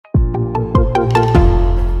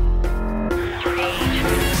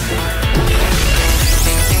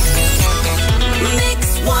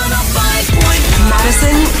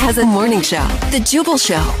has a morning show, The Jubal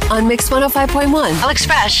Show, on Mix 105.1. Alex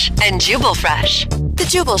Fresh and Jubal Fresh. The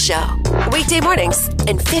Jubal Show. Weekday mornings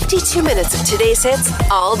and 52 minutes of today's hits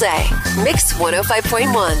all day. Mix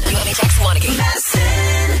 105.1. Madison.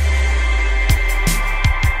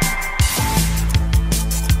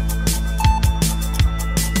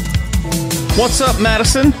 What's up,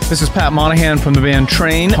 Madison? This is Pat Monahan from the band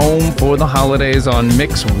Train, home for the holidays on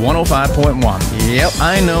Mix 105.1. Yep,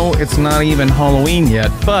 I know it's not even Halloween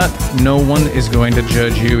yet, but no one is going to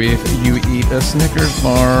judge you if you eat a Snickers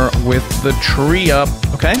bar with the tree up,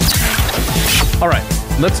 okay? All right,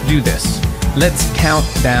 let's do this. Let's count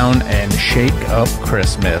down and shake up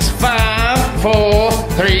Christmas. 5, 4,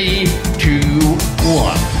 3, 2,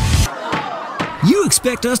 1. You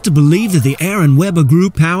expect us to believe that the Aaron Weber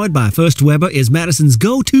Group, powered by First Weber, is Madison's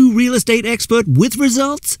go-to real estate expert with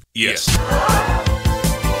results? Yes.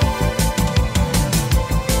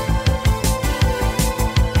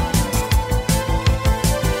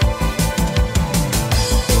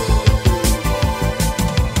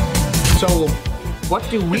 So, what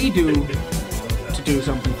do we do to do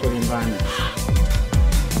something for the environment?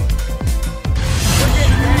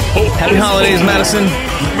 Happy holidays, Madison.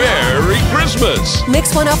 Merry Christmas.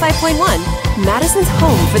 Mix 105.1, Madison's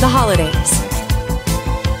home for the holidays.